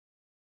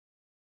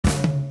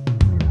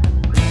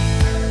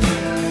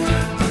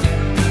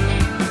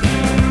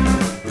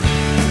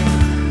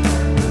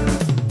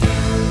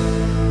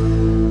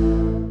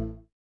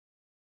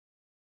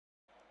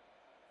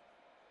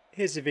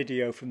Here's a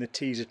video from the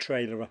teaser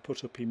trailer I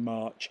put up in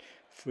March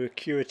for a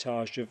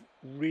curettage of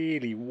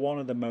really one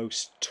of the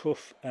most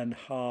tough and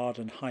hard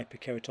and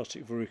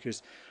hyperkeratotic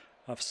verrucas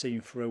I've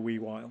seen for a wee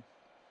while.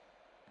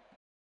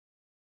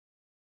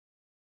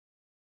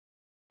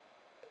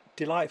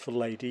 Delightful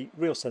lady,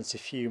 real sense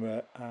of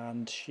humour,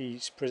 and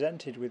she's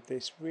presented with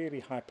this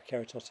really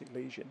hyperkeratotic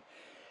lesion.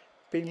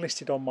 Been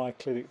listed on my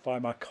clinic by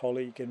my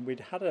colleague, and we'd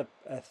had a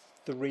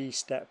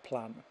three-step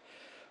plan.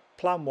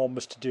 Plan 1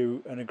 was to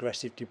do an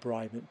aggressive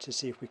debridement to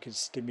see if we could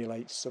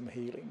stimulate some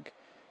healing.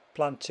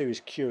 Plan 2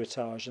 is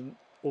curettage, and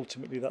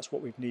ultimately that's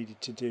what we've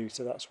needed to do,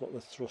 so that's what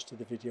the thrust of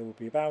the video will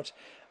be about.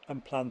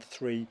 And Plan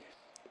 3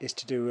 is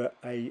to do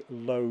a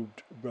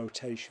lobed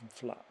rotation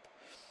flap.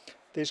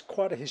 There's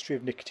quite a history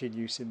of nicotine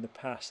use in the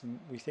past, and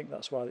we think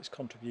that's why it's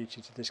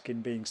contributed to the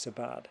skin being so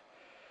bad.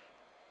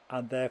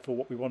 And therefore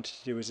what we wanted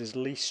to do is as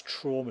least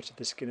trauma to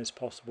the skin as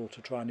possible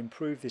to try and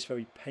improve this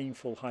very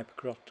painful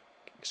hyperkeratotic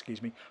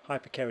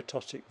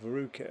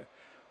verruca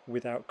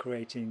without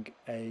creating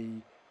a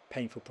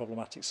painful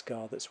problematic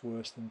scar that's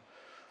worse than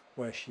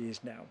where she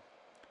is now.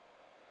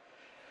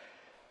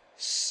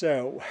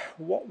 So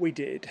what we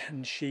did,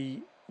 and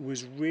she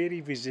was really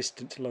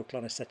resistant to local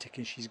anaesthetic,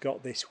 and she's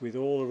got this with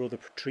all her other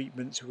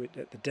treatments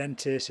at the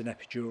dentist and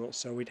epidural,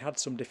 so we'd had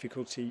some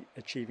difficulty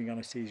achieving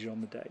anaesthesia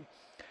on the day.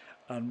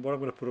 And what I'm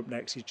going to put up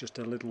next is just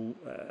a little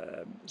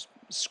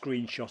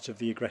screenshot of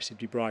the aggressive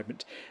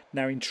debridement.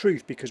 Now in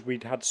truth, because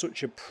we'd had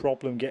such a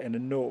problem getting a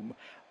numb,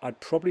 I'd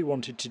probably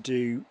wanted to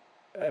do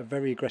a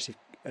very aggressive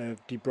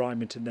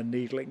debridement and then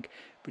needling,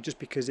 but just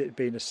because it had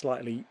been a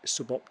slightly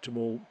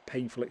suboptimal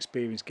painful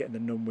experience getting the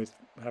numb with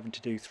having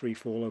to do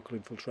 3-4 local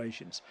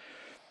infiltrations,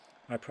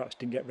 I perhaps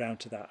didn't get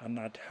round to that, and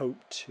I'd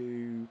hoped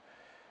to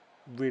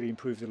really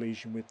improve the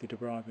lesion with the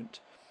debridement.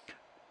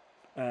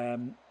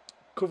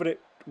 Covered it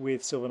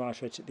with silver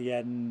nitrate at the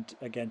end,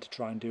 again to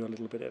try and do a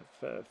little bit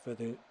of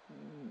further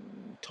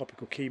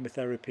topical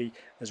chemotherapy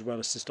as well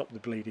as to stop the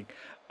bleeding,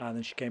 and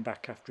then she came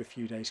back after a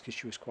few days because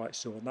she was quite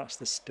sore, and that's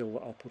the still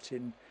that I'll put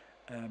in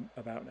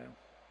about now.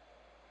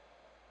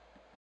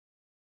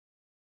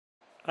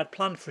 I'd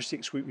planned for a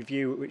 6-week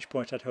review, at which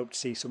point I'd hoped to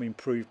see some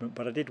improvement,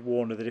 but I did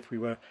warn her that if we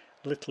were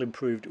a little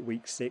improved at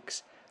week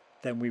 6,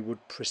 then we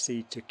would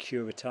proceed to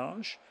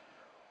curettage,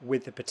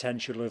 with the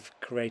potential of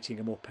creating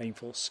a more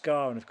painful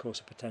scar and of course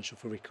a potential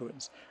for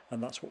recurrence,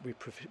 and that's what we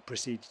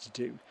proceeded to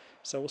do.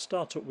 So we'll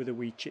start up with a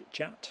wee chit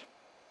chat.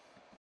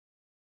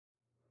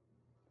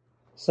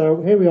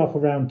 So here we are for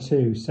round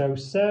 2. So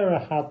Sarah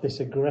had this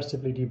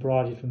aggressively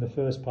debrided from the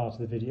first part of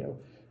the video,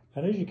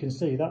 and as you can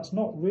see that's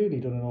not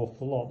really done an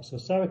awful lot. So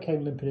Sarah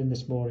came limping in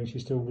this morning,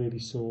 she's still really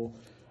sore,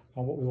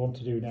 and what we want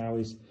to do now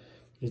is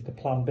the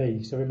plan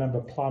B. So remember,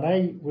 plan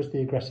A was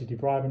the aggressive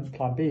debridement,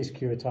 plan B is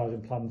curettage,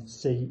 and plan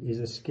C is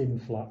a skin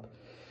flap.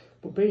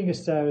 But being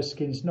as Sarah's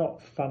skin's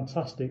not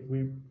fantastic,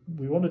 we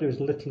want to do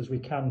as little as we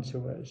can to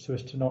her so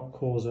as to not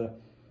cause her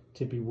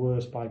to be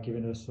worse by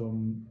giving her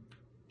some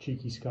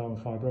cheeky scar and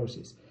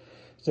fibrosis.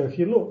 So if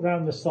you look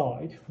round the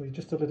side, with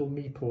just a little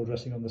meatball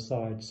dressing on the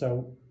side.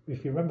 So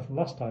if you remember from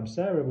last time,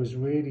 Sarah was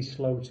really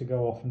slow to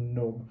go off and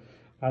numb.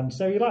 And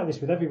so you like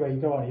this with everywhere you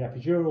go on, your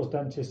epidurals,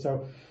 dentist.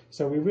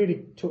 So we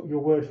really took your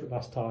word for it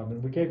last time,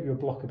 and we gave you a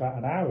block about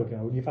an hour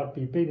ago, and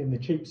you've been in the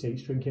cheap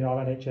seats drinking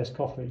our NHS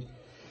coffee.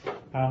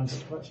 And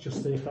let's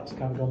just see if that's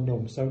kind of gone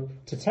numb. So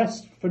to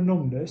test for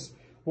numbness,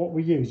 what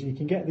we use, you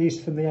can get these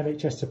from the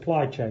NHS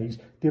supply chains.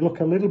 They look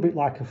a little bit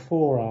like a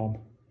forearm.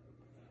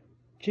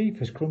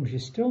 Jeepers crumbs, you're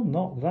still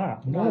not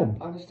that numb.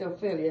 No, I can still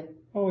feel you.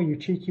 Oh, you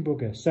cheeky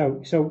bugger.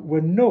 So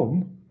we're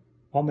numb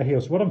on the heel.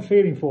 So what I'm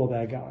feeling for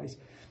there, guys,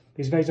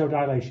 is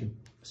vasodilation.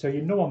 So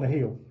you're numb on the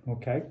heel,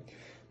 okay?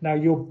 Now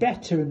you're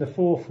better in the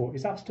forefoot.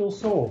 Is that still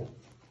sore?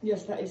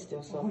 Yes, that is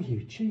still sore. Oh,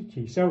 you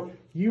cheeky. So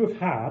you have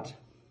had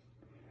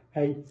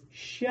a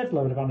shed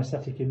load of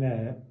anaesthetic in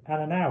there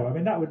and an hour. I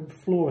mean, that would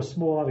floor a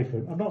small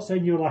elephant. I'm not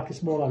saying you're like a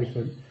small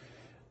elephant,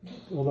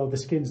 although the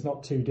skin's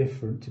not too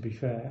different, to be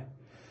fair.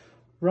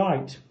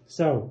 Right,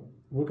 so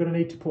we're going to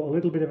need to put a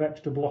little bit of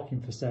extra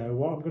blocking for Sarah.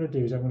 What I'm going to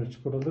do is I'm going to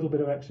put a little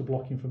bit of extra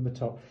blocking from the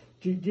top.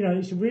 You know,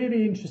 it's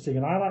really interesting,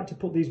 and I like to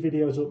put these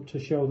videos up to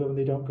show them when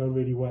they don't go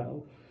really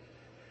well,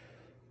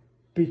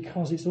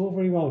 because it's all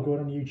very well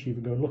going on YouTube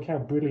and going, look how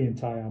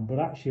brilliant I am, but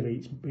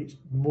actually it's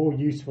more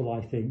useful,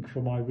 I think,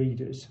 for my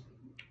readers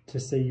to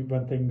see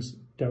when things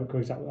don't go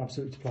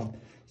absolutely to plan.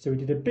 So we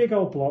did a big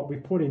old block. We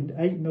put in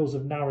 8 mils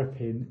of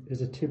Narrapin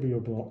as a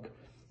tibial block,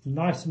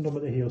 nice and numb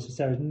at the heel, so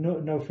Sarah's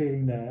no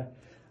feeling there,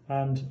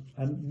 and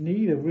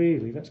neither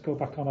really. Let's go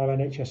back on our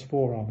NHS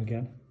forearm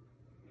again.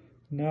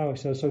 No,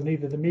 so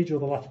neither the medial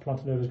or the lateral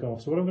plantar nerve has gone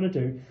off. So what I'm going to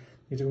do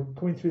is I'm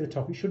coming through the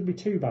top. It shouldn't be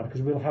too bad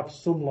because we'll have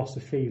some loss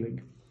of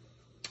feeling.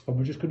 And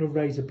we're just going to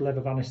raise a bleb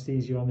of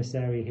anaesthesia on this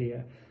area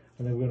here,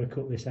 and then we're going to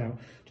cut this out.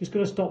 Just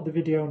going to stop the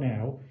video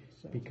now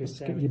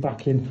because let's get you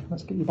back in.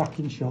 Let's get you back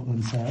in shot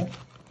then, Sarah.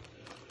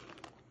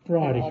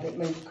 Righty. I didn't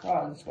mean to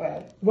cry and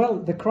swear. Well,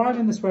 the crying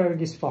and the swearing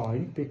is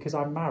fine because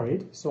I'm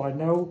married, so I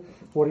know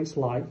what it's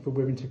like for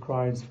women to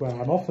cry and swear.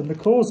 I'm often the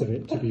cause of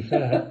it, to be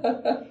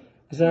fair.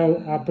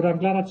 So, but I'm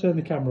glad I turned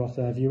the camera off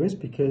there, viewers,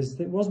 because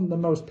it wasn't the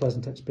most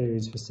pleasant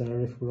experience for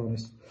Sarah, if we're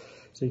honest.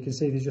 So you can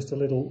see there's just a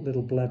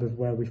little bleb of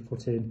where we've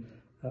put in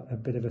a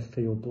bit of a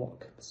field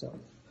block. So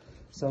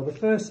the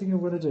first thing I'm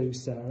going to do,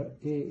 Sarah,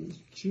 is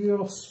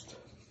just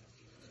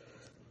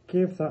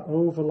give that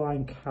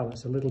overlying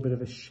callus a little bit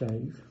of a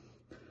shave.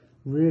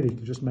 Really,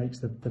 it just makes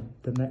the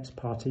next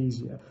part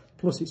easier.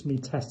 Plus, it's me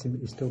testing that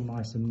you're still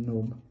nice and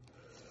numb,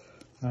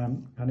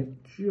 and it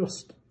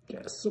just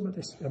gets some of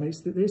this. I mean,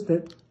 it's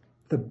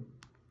the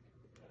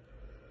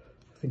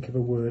think of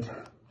a word,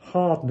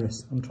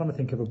 hardness. I'm trying to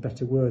think of a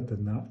better word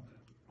than that,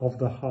 of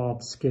the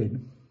hard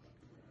skin.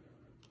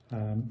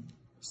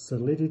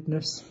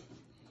 Solidness.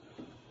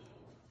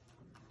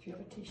 Do you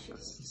have a tissue?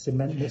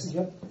 Cementness.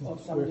 Yep. Or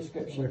some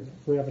description.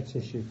 We have a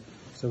tissue.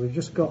 So we've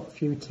just got a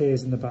few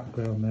tears in the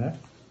background there.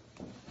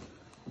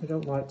 I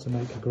don't like to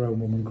make a grown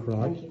woman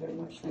cry. Thank you very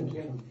much, thank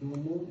you.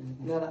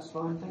 No, that's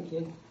fine, thank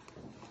you.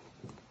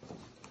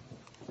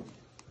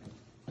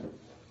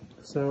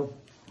 So,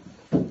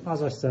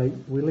 as I say,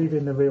 we leave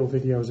in the real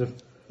videos of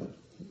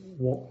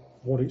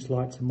what it's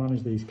like to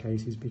manage these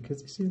cases,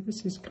 because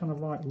this is kind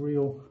of like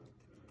real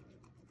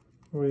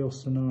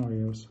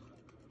scenarios.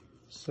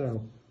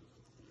 So,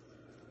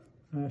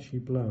 there she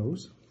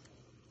blows.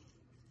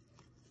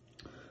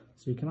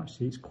 So you can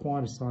actually, it's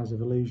quite a size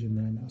of a lesion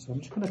there now. So I'm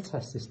just going to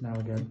test this now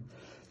again.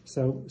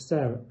 So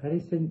Sarah,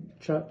 anything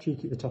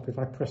cheeky at the top? If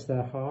I press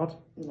there hard?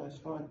 No, it's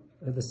fine.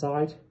 At the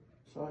side?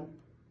 It's fine.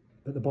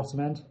 At the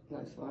bottom end? No,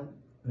 it's fine.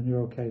 And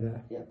you're okay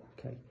there? Yep.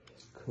 Okay,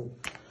 cool.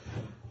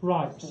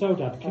 Right, so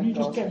Dad, can you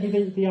just get me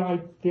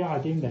the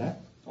iodine there?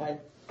 Aye.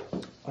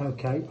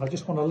 Okay, I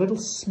just want a little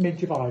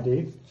smidge of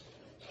iodine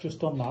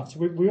just on that. So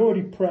we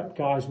already prepped,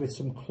 guys, with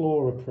some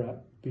Chloroprep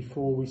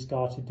before we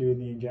started doing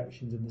the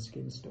injections and the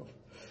skin stuff.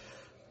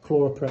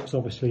 Chloroprep's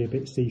obviously a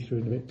bit see-through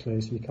and a bit clear,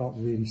 so you can't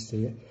really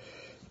see it.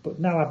 But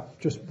now I've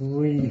just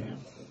done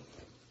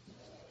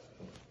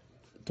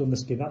the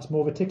skin. That's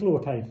more of a tickle or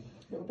a pain?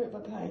 A little bit of a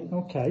pain.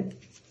 Okay.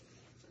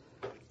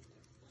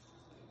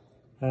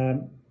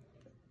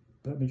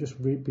 Let me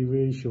just be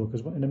really sure,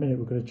 because in a minute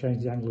we're going to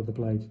change the angle of the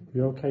blade.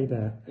 You're okay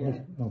there? Yeah.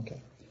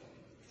 Okay.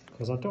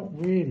 Because I don't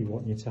really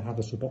want you to have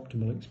a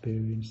suboptimal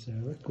experience,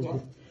 Sarah,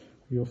 because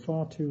you're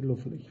far too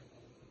lovely.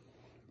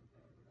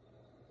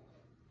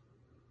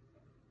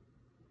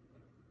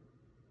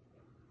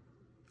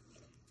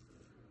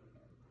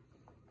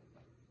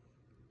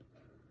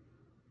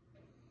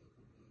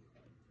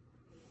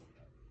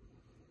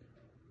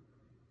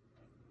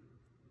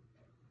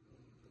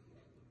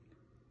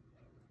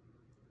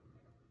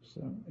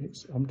 So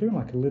I'm doing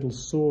like a little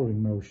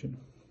soaring motion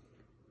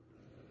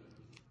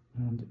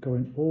and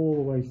going all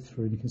the way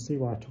through. And you can see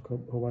why I took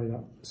away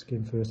that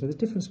skin first. So there's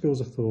different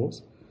schools of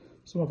thoughts.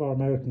 Some of our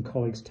American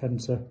colleagues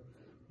tend to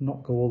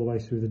not go all the way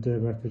through the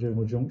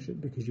dermo-epidermal junction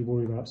because you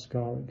worry about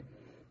scarring.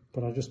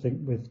 But I just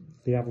think with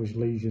the average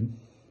lesion,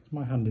 is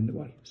my hand in the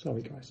way?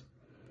 Sorry guys,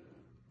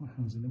 my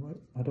hand's in the way.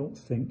 I don't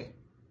think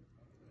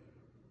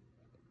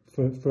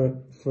for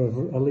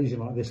a lesion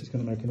like this, it's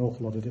going to make an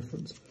awful lot of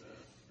difference.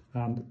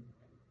 And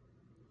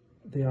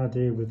the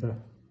idea with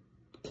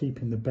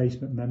keeping the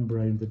basement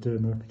membrane of the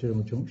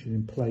dermo-epidermal junction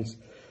in place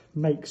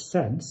makes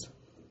sense,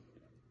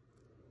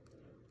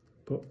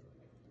 but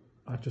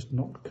I'm just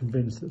not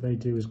convinced that they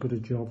do as good a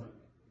job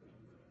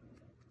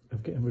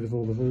of getting rid of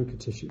all the verruca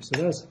tissue. So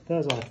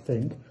there's our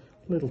thing,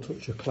 a little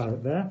touch of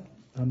claret there,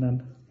 and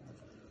then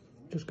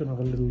just going to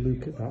have a little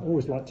look at that.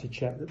 Always like to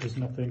check that there's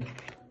nothing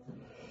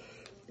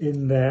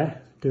in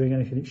there doing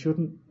anything it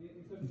shouldn't.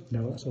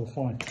 No, that's all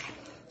fine.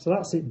 So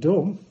that's it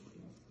done.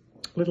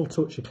 Little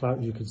touch of claret,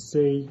 as you can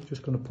see.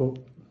 Just going to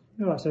put.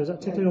 Alright, so is that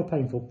tickling or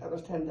painful? That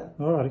was tender.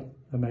 Alrighty,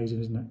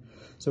 amazing, isn't it?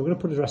 So we're going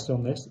to put a rest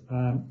on this.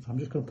 I'm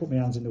just going to put my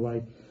hands in the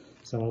way.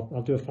 So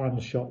I'll do a final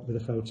shot with a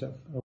photo.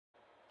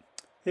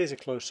 Here's a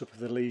close-up of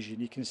the lesion.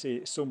 You can see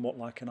it's somewhat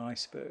like an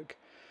iceberg.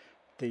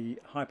 The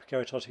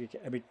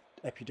hyperkeratotic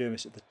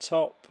epidermis at the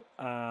top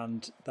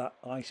and that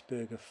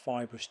iceberg of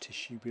fibrous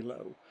tissue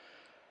below.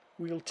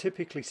 We'll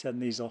typically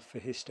send these off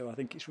for histo. I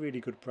think it's really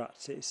good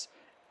practice.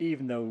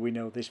 Even though we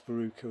know this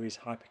verruca is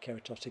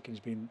hyperkeratotic and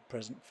has been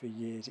present for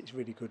years, it's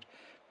really good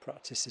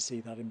practice to see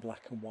that in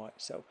black and white.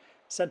 So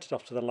sent it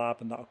off to the lab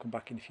and that'll come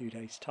back in a few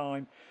days'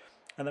 time.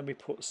 And then we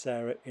put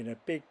Sarah in a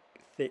big,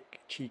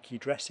 thick, cheeky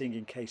dressing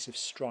in case of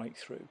strike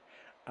through.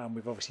 And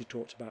we've obviously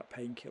talked about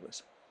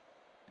painkillers.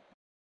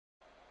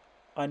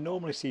 I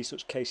normally see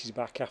such cases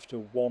back after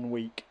 1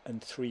 week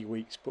and 3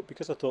 weeks, but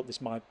because I thought this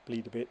might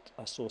bleed a bit,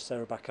 I saw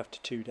Sarah back after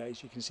 2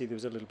 days. You can see there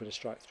was a little bit of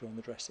strike through on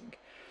the dressing.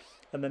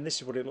 And then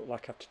this is what it looked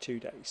like after 2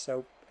 days. So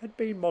it had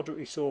been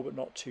moderately sore but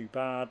not too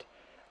bad.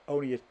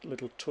 Only a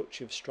little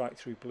touch of strike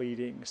through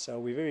bleeding. So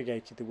we've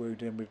irrigated the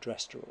wound and we've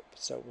dressed her up.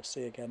 So we'll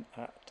see again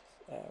at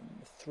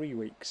 3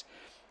 weeks.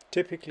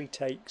 Typically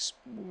takes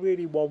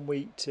really 1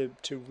 week to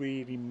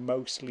really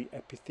mostly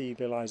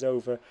epithelialize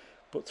over,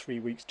 but 3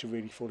 weeks to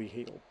really fully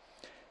heal.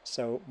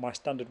 So my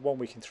standard 1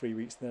 week and 3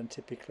 weeks, then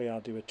typically I'll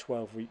do a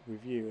 12-week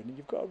review. And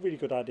you've got a really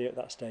good idea at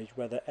that stage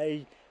whether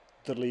A,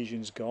 the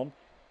lesion's gone,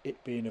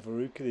 it being a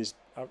verruca, there's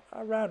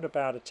around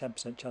about a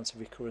 10% chance of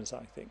recurrence,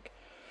 I think.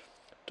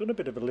 Done a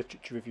bit of a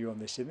literature review on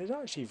this, and there's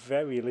actually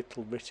very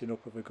little written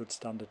up of a good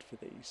standard for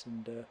these,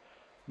 and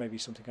maybe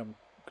something I'm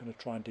going to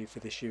try and do for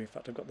this year. In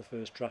fact, I've got the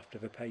first draft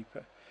of a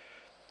paper.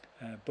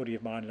 A buddy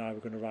of mine and I were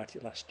going to write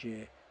it last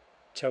year.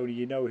 Tony,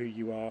 you know who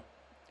you are.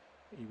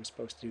 He was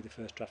supposed to do the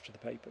first draft of the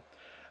paper.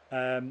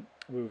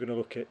 We were going to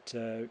look at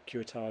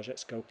curettage,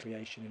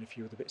 exfoliation, and a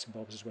few other bits and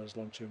bobs, as well as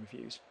long-term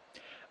reviews.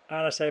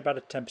 And I say about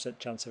a 10%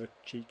 chance of a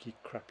cheeky,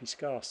 crappy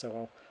scar.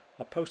 So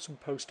I'll post some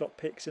post-op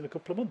pics in a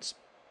couple of months.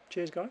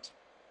 Cheers, guys.